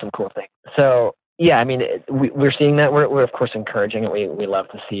 She does some cool things. So yeah, we're seeing that. We're of course encouraging it. We love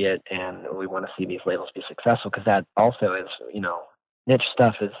to see it, and we want to see these labels be successful, because that also is, niche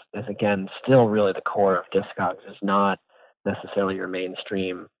stuff is again still really the core of Discogs. Is not necessarily your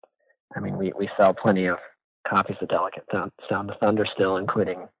mainstream. We sell plenty of copies of Delicate Sound of Thunder still,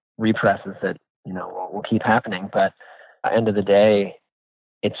 including represses that will keep happening. But at the end of the day,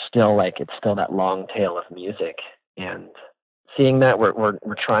 it's still that long tail of music, and seeing that we're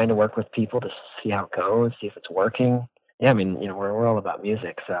trying to work with people to see how it goes, see if it's working. Yeah, we're all about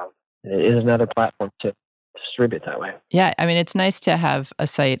music, so it is another platform to distribute that way. Yeah, it's nice to have a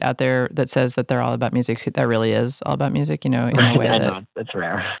site out there that says that they're all about music. That really is all about music, in a way I know, it's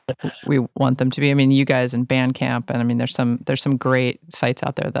rare. We want them to be. You guys in Bandcamp, and there's some great sites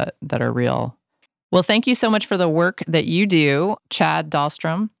out there that are real. Well, thank you so much for the work that you do. Chad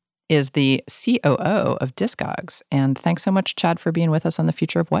Dahlstrom is the COO of Discogs. And thanks so much, Chad, for being with us on The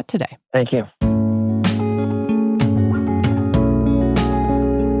Future of What today. Thank you.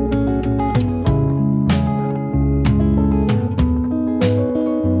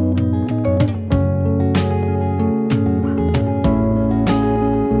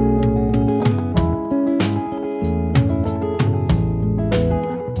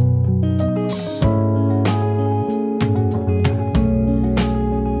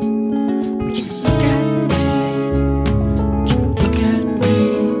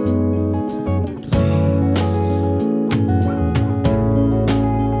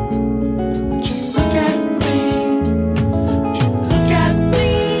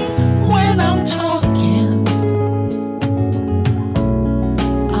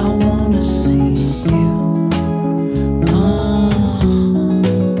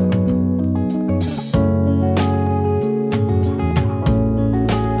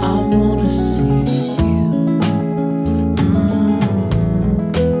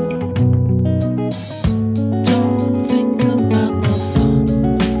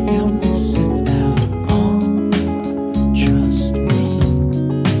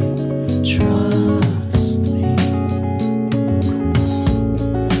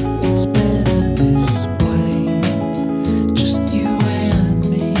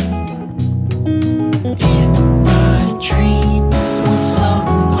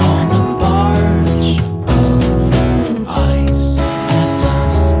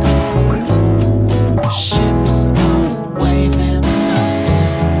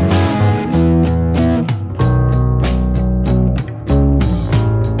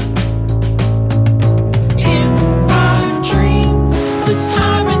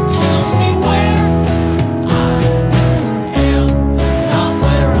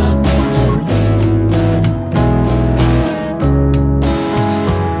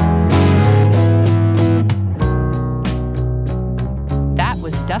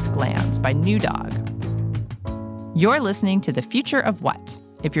 You're listening to The Future of What.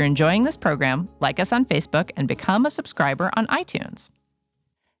 If you're enjoying this program, like us on Facebook and become a subscriber on iTunes.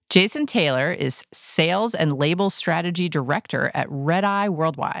 Jason Taylor is Sales and Label Strategy Director at Redeye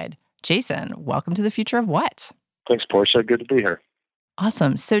Worldwide. Jason, welcome to The Future of What. Thanks, Portia. Good to be here.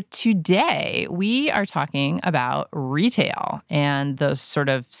 Awesome. So today we are talking about retail and the sort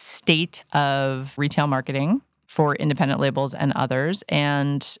of state of retail marketing for independent labels and others.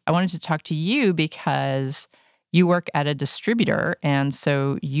 And I wanted to talk to you because you work at a distributor, and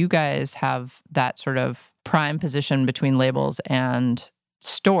so you guys have that sort of prime position between labels and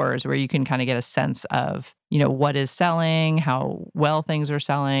stores where you can kind of get a sense of, what is selling, how well things are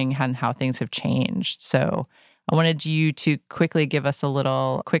selling, and how things have changed. So I wanted you to quickly give us a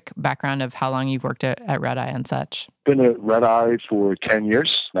little quick background of how long you've worked at Redeye and such. Been at Redeye for 10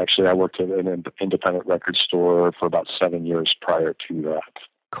 years. Actually, I worked in an independent record store for about 7 years prior to that.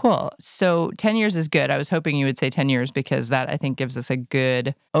 Cool. So 10 years is good. I was hoping you would say 10 years because that, I think, gives us a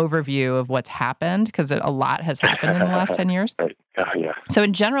good overview of what's happened because a lot has happened in the last 10 years. Right. Yeah. So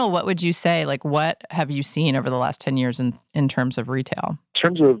in general, what would you say, like what have you seen over the last 10 years in terms of retail? In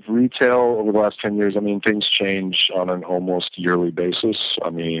terms of retail over the last 10 years, I mean, things change on an almost yearly basis.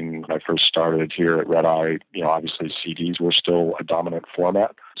 I mean, when I first started here at Redeye, obviously CDs were still a dominant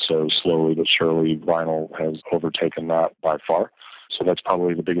format. So slowly but surely, vinyl has overtaken that by far. So that's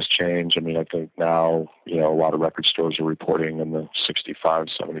probably the biggest change. I mean, I think now, a lot of record stores are reporting in the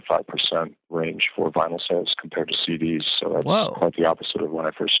 65-75% range for vinyl sales compared to CDs. So that's quite the opposite of when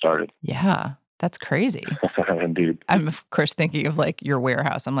I first started. Yeah, that's crazy. Indeed. I'm, of course, thinking of like your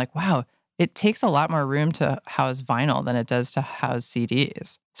warehouse. I'm like, wow, it takes a lot more room to house vinyl than it does to house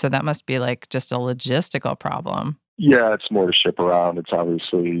CDs. So that must be like just a logistical problem. Yeah, it's more to ship around. It's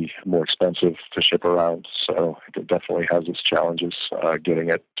obviously more expensive to ship around. So it definitely has its challenges. Getting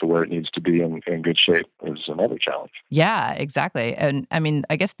it to where it needs to be in good shape is another challenge. Yeah, exactly. And I mean,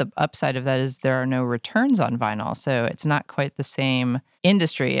 I guess the upside of that is there are no returns on vinyl. So it's not quite the same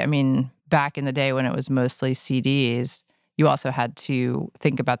industry. I mean, back in the day when it was mostly CDs, you also had to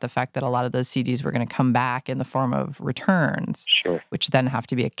think about the fact that a lot of those CDs were going to come back in the form of returns, sure, which then have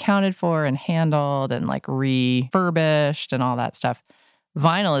to be accounted for and handled and like refurbished and all that stuff.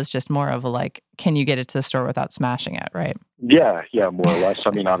 Vinyl is just more of a like, can you get it to the store without smashing it, right? Yeah, more or less.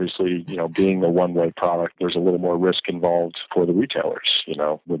 I mean, obviously, being a one-way product, there's a little more risk involved for the retailers. In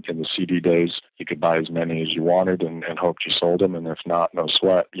the CD days, you could buy as many as you wanted and hoped you sold them. And if not, no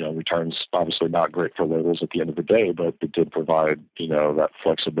sweat. Returns obviously not great for labels at the end of the day, but it did provide, that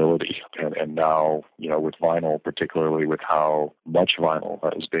flexibility. And now, with vinyl, particularly with how much vinyl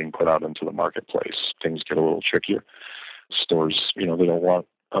is being put out into the marketplace, things get a little trickier. Stores, they don't want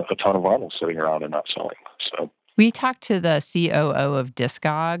a ton of vinyl sitting around and not selling. So we talked to the COO of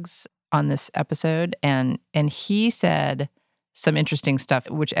Discogs on this episode, and he said some interesting stuff,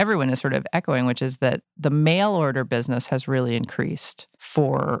 which everyone is sort of echoing, which is that the mail order business has really increased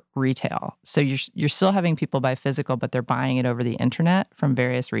for retail. So you're still having people buy physical, but they're buying it over the internet from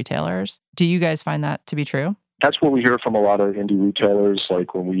various retailers. Do you guys find that to be true? That's what we hear from a lot of indie retailers,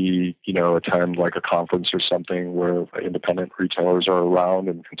 like when we, attend like a conference or something where independent retailers are around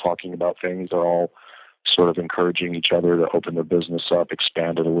and talking about things. They're all sort of encouraging each other to open their business up,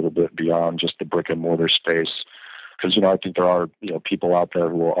 expand it a little bit beyond just the brick and mortar space. Because, I think there are, people out there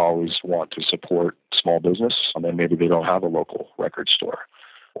who will always want to support small business, and then maybe they don't have a local record store.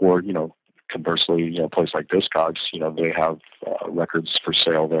 Or, conversely, a place like Discogs, they have records for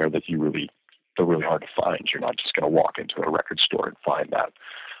sale there that they're really hard to find. You're not just going to walk into a record store and find that,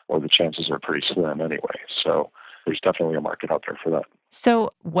 or the chances are pretty slim anyway. So there's definitely a market out there for that. So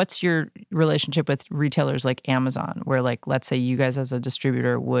what's your relationship with retailers like Amazon, where like, let's say you guys as a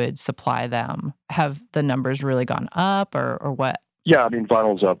distributor would supply them? Have the numbers really gone up or what? Yeah, I mean,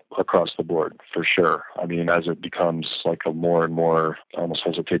 vinyl's up across the board for sure. I mean, as it becomes like a more and more, I almost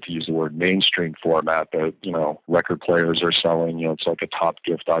hesitate to use the word mainstream format that, record players are selling, it's like a top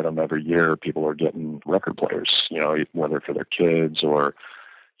gift item every year. People are getting record players, whether for their kids or,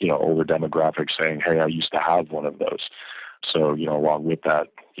 older demographics saying, hey, I used to have one of those. So, along with that,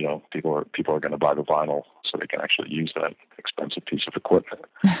 people are going to buy the vinyl so they can actually use that expensive piece of equipment.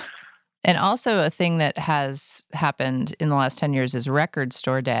 And also a thing that has happened in the last 10 years is Record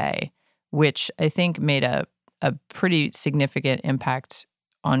Store Day, which I think made a pretty significant impact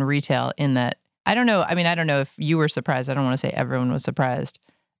on retail in that, I don't know if you were surprised. I don't want to say everyone was surprised,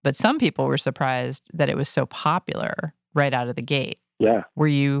 but some people were surprised that it was so popular right out of the gate. Yeah. Were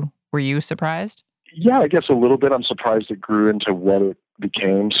you surprised? Yeah, I guess a little bit. I'm surprised it grew into what it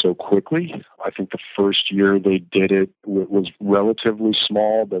became so quickly. I think the first year they did it was relatively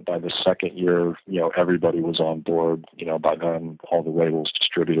small, but by the second year, everybody was on board. By then, all the labels,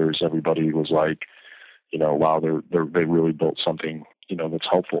 distributors, everybody was like, wow, they really built something, that's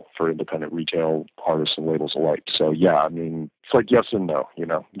helpful for independent retail artists and labels alike. So yeah, I mean, it's like yes and no.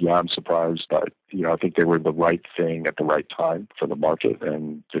 Yeah, I'm surprised, but I think they were the right thing at the right time for the market,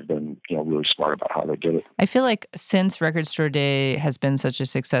 and they've been really smart about how they did it. I feel like since Record Store Day has been such a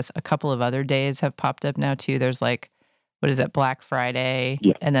success, a couple of other days have popped up now too. There's like, what is it, Black Friday,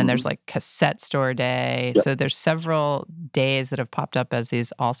 yeah. And then there's like Cassette Store Day. Yeah. So there's several days that have popped up as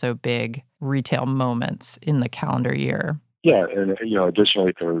these also big retail moments in the calendar year. Yeah, and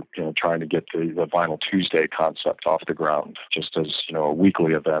additionally, they're trying to get the Vinyl Tuesday concept off the ground, just as a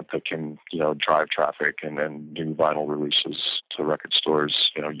weekly event that can drive traffic and new vinyl releases to record stores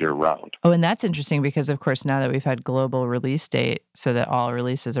year round. Oh, and that's interesting because, of course, now that we've had global release date, so that all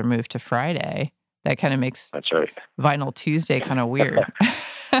releases are moved to Friday, that kind of makes That's right. Vinyl Tuesday kind of weird.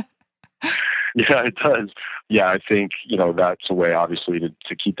 Yeah, it does. Yeah, I think, that's a way, obviously,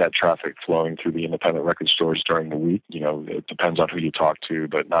 to keep that traffic flowing through the independent record stores during the week. It depends on who you talk to,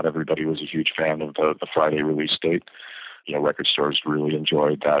 but not everybody was a huge fan of the Friday release date. Record stores really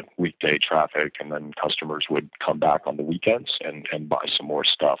enjoyed that weekday traffic, and then customers would come back on the weekends and buy some more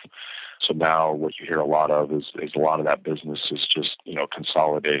stuff. So now what you hear a lot of is a lot of that business is just,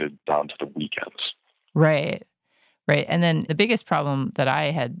 consolidated down to the weekends. Right. Right. And then the biggest problem that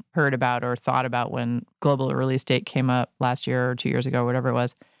I had heard about or thought about when global release date came up last year or 2 years ago, whatever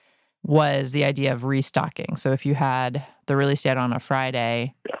it was the idea of restocking. So if you had the release date on a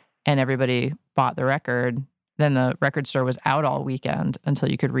Friday and everybody bought the record, then the record store was out all weekend until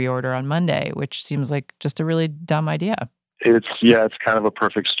you could reorder on Monday, which seems like just a really dumb idea. It's kind of a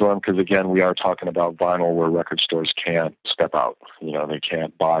perfect storm because, again, we are talking about vinyl where record stores can't step out. They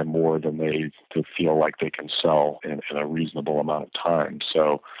can't buy more than they feel like they can sell in a reasonable amount of time.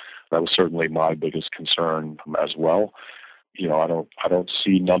 So that was certainly my biggest concern as well. I don't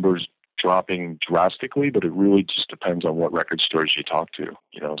see numbers dropping drastically, but it really just depends on what record stores you talk to.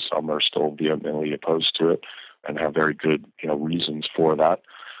 Some are still vehemently opposed to it and have very good, reasons for that.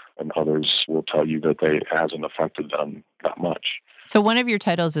 And others will tell you that it hasn't affected them that much. So one of your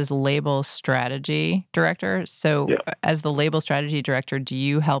titles is Label Strategy Director. So as the Label Strategy Director, do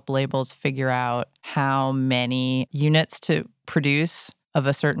you help labels figure out how many units to produce of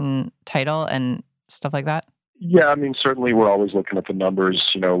a certain title and stuff like that? Yeah, I mean, certainly we're always looking at the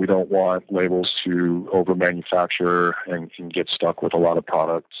numbers. We don't want labels to over-manufacture and get stuck with a lot of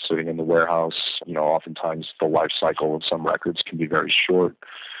products sitting in the warehouse. Oftentimes the life cycle of some records can be very short,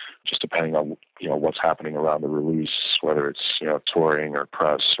 just depending on, what's happening around the release, whether it's, touring or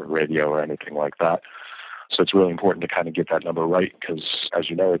press or radio or anything like that. So it's really important to kind of get that number right because, as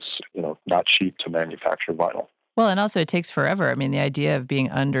you know, it's, not cheap to manufacture vinyl. Well, and also it takes forever. I mean, the idea of being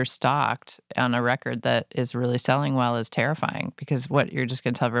understocked on a record that is really selling well is terrifying because you're just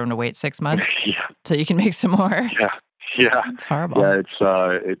going to tell everyone to wait 6 months till you can make some more? Yeah. It's horrible. Yeah,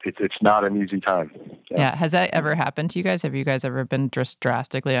 it's not an easy time. Yeah. Has that ever happened to you guys? Have you guys ever been just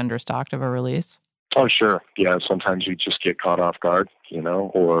drastically understocked of a release? Oh, sure. Yeah, sometimes you just get caught off guard,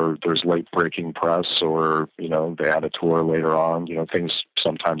 or there's late breaking press or, they add a tour later on. Things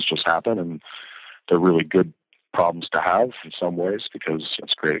sometimes just happen and they're really good problems to have in some ways because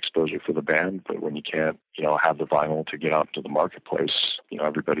it's great exposure for the band. But when you can't, have the vinyl to get out to the marketplace,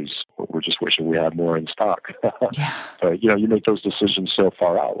 we're just wishing we had more in stock. But, you make those decisions so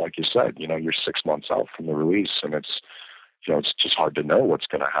far out, like you said, you're 6 months out from the release and it's just hard to know what's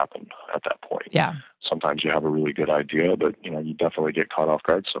going to happen at that point. Yeah. Sometimes you have a really good idea, but, you definitely get caught off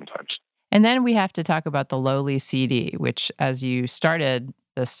guard sometimes. And then we have to talk about the lowly CD, which as you started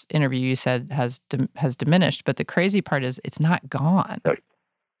this interview, you said has diminished. But the crazy part is it's not gone. Right.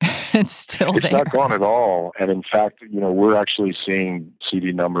 It's still there. It's not gone at all. And in fact, we're actually seeing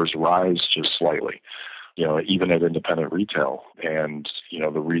CD numbers rise just slightly, even at independent retail. And,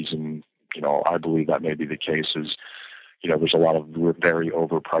 the reason, I believe that may be the case is, there's a lot of very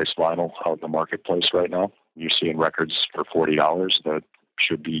overpriced vinyl out in the marketplace right now. You're seeing records for $40 that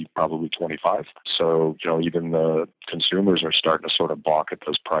should be probably $25. So, even the consumers are starting to sort of balk at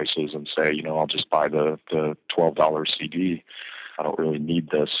those prices and say, I'll just buy the $12 CD. I don't really need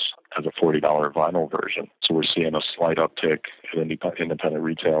this as a $40 vinyl version. So we're seeing a slight uptick in independent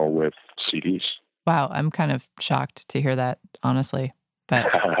retail with CDs. Wow, I'm kind of shocked to hear that, honestly. But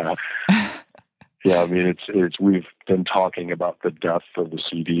yeah, I mean, it's we've been talking about the death of the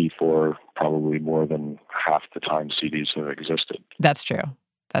CD for probably more than half the time CDs have existed. That's true.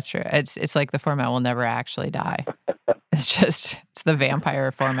 That's true. It's like the format will never actually die. It's the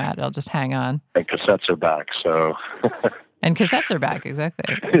vampire format. It'll just hang on. And cassettes are back, so. And cassettes are back,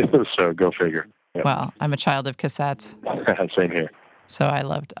 exactly. So go figure. Yep. Well, I'm a child of cassettes. Same here. So I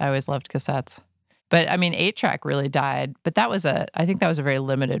always loved cassettes. But I mean, 8-track really died. But I think that was a very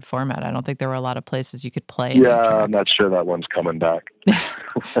limited format. I don't think there were a lot of places you could play. Yeah, I'm not sure that one's coming back.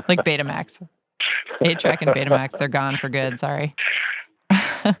 Like Betamax. 8-track and Betamax, they're gone for good. Sorry.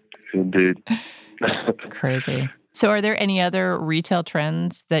 Indeed. Crazy. So are there any other retail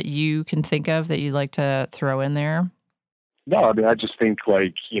trends that you can think of that you'd like to throw in there? No, I mean, I just think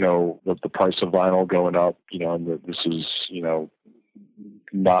the price of vinyl going up, and this is,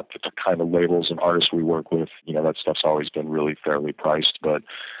 not the kind of labels and artists we work with, that stuff's always been really fairly priced. But,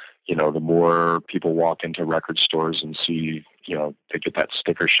 the more people walk into record stores and see, they get that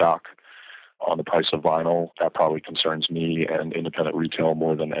sticker shock on the price of vinyl, that probably concerns me and independent retail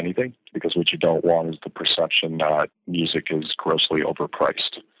more than anything, because what you don't want is the perception that music is grossly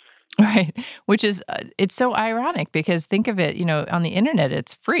overpriced. Right. Which is, it's so ironic because think of it, on the internet,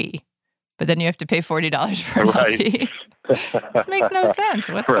 it's free, but then you have to pay $40 for an LP. This makes no sense.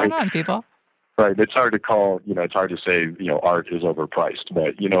 What's going on, people? Right. It's hard to call, it's hard to say, art is overpriced,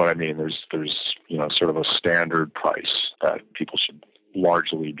 but you know what I mean? There's, sort of a standard price that people should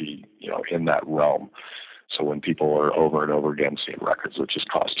largely be, in that realm. So when people are over and over again seeing records that just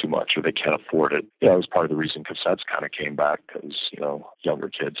cost too much or they can't afford it, it was part of the reason cassettes kind of came back, because, younger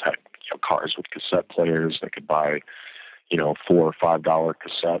kids had, cars with cassette players. They could buy, $4 or $5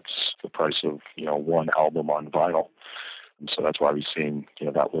 cassettes, the price of, one album on vinyl. And so that's why we've seen,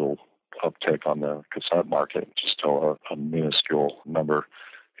 that little uptick on the cassette market, just still a minuscule number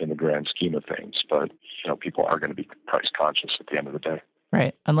in the grand scheme of things. But, people are going to be price conscious at the end of the day.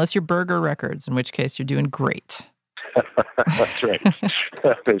 Right. Unless you're Burger Records, in which case you're doing great. That's right.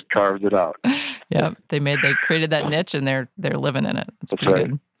 They've carved it out. Yeah. They created that niche and they're living in it. It's pretty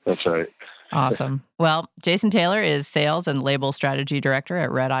good. That's right. Awesome. Well, Jason Taylor is Sales and Label Strategy Director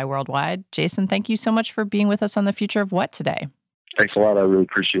at Redeye Worldwide. Jason, thank you so much for being with us on The Future of What today. Thanks a lot. I really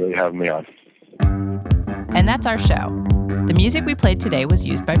appreciate you having me on. And that's our show. The music we played today was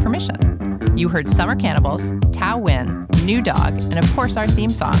used by permission. You heard Summer Cannibals, Tao Win, New Dog, and of course our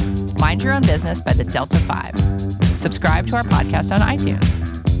theme song, Mind Your Own Business by the Delta 5. Subscribe to our podcast on iTunes.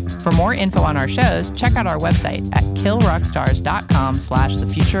 For more info on our shows, check out our website at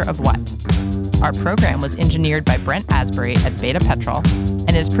killrockstars.com/thefutureofwhat. Our program was engineered by Brent Asbury at Beta Petrol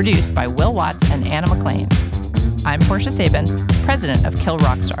and is produced by Will Watts and Anna McLean. I'm Portia Sabin, president of Kill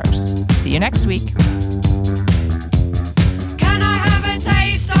Rock Stars. See you next week.